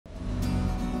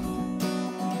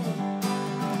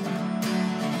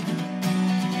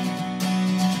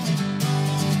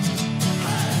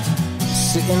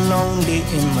Sitting lonely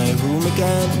in my room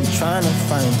again, trying to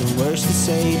find the words to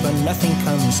say, but nothing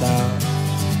comes out.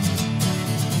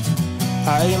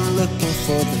 I am looking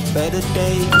for the better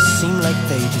days, seem like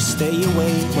they just stay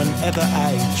away whenever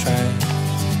I try.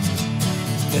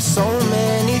 There's so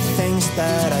many things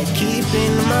that I keep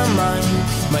in my mind.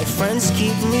 My friends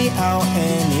keep me out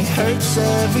and it hurts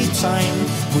every time.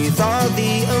 With all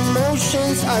the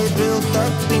emotions I built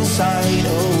up inside,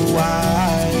 oh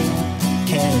why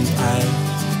can't I?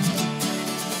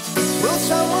 Will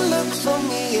someone look for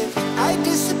me if I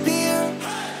disappear?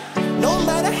 No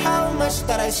matter how much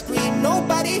that I scream,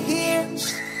 nobody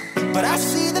hears. But I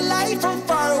see the light from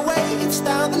far away, it's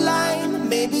down the line.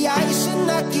 Maybe I should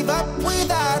not give up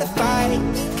without a fight,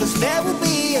 'cause there will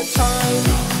be a time.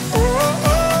 Oh,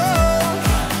 oh,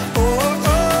 oh, oh,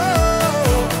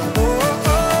 oh, oh,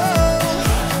 oh.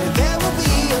 There will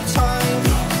be a time.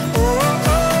 Oh,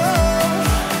 oh,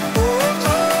 oh,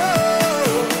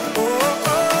 oh,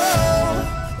 oh,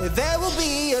 oh. There will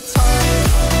be a time.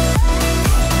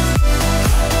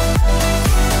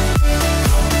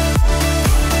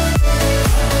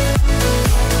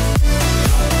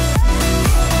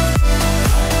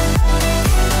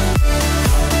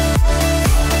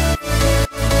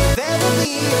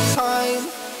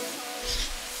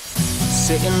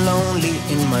 Sitting lonely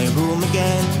in my room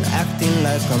again, acting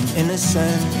like I'm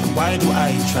innocent. Why do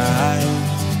I try?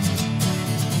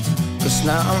 'Cause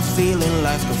now I'm feeling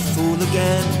like a fool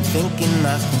again, thinking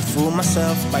I can fool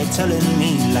myself by telling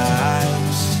me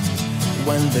lies.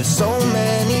 When there's so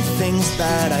many things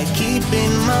that I keep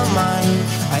in my mind,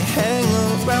 I hang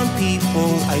around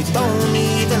people I don't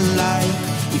even like.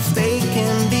 If they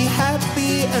can be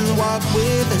happy and walk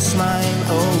with a smile,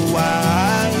 oh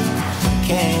why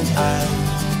can't I?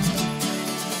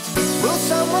 Will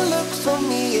someone look for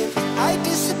me if I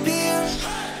disappear?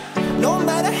 No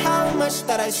matter how much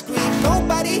that I scream,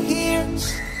 nobody hears.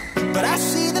 But I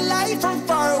see the light from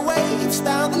far away, it's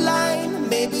down the line.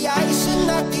 Maybe I should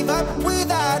not give up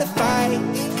without a fight,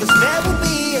 'cause there will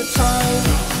be a time.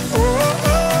 Oh,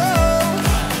 oh,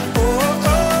 oh, oh,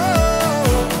 oh,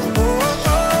 oh,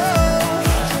 oh.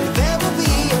 There will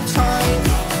be a time.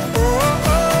 Oh,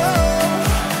 oh,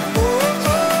 oh,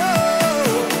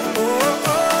 oh, oh,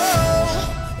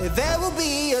 oh. There will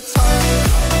be a time.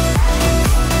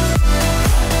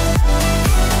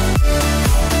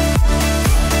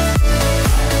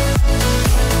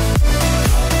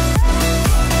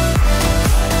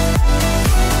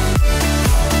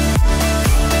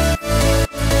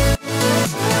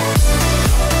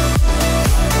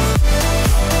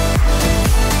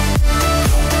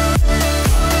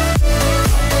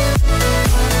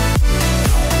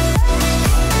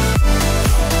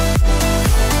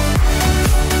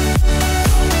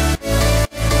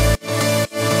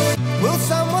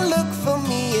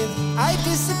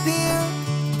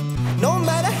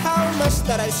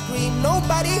 That I scream,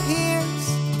 nobody hears.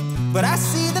 But I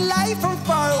see the light from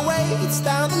far away, it's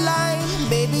down the line.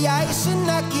 Maybe I should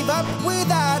not give up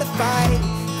without a fight,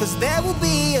 'cause there will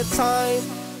be a time.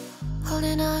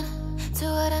 Holding on to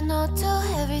what I know, to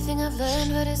everything I've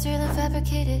learned, but it's real and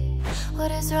fabricated.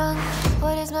 What is wrong?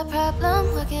 What is my problem?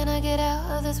 How can I get out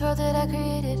of this world that I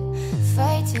created?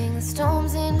 Fighting the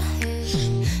storms in my head,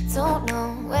 don't know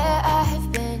where I have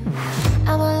been.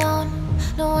 I'm alone,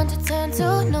 no one to turn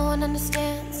to, no one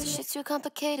understands. Shit's too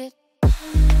complicated.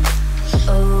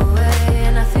 Away,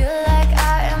 and I feel like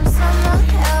I am someone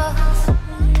else.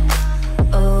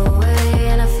 Away,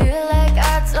 and I feel like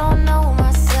I don't know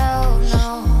myself, no.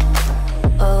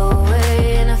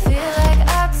 Away, and I feel like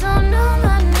I don't know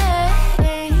my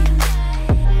name.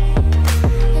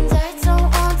 And I don't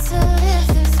want to live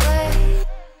this way.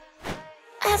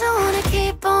 I don't want to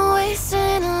keep on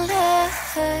wasting a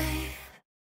life.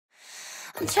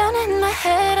 I'm drowning in my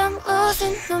head, I'm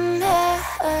losing the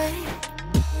mind.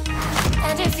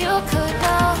 And if you could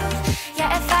know,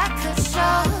 yeah, if I could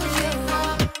show you,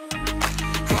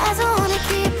 I don't wanna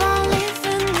keep on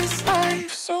living this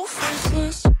life so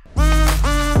faceless.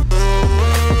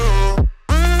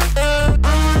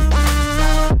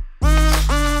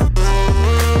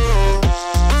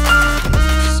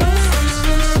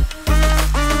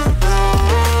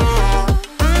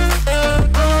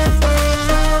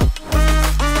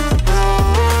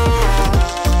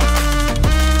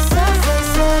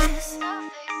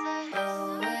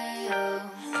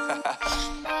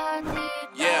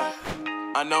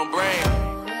 Unknown brain,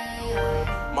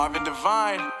 Marvin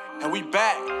Divine, and we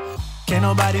back. Can't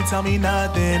nobody tell me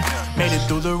nothing. Made it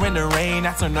through the rain and rain,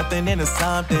 I turned nothing into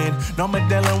something. No more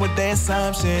dealing with their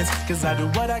assumptions, 'cause I do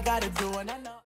what I gotta do and I know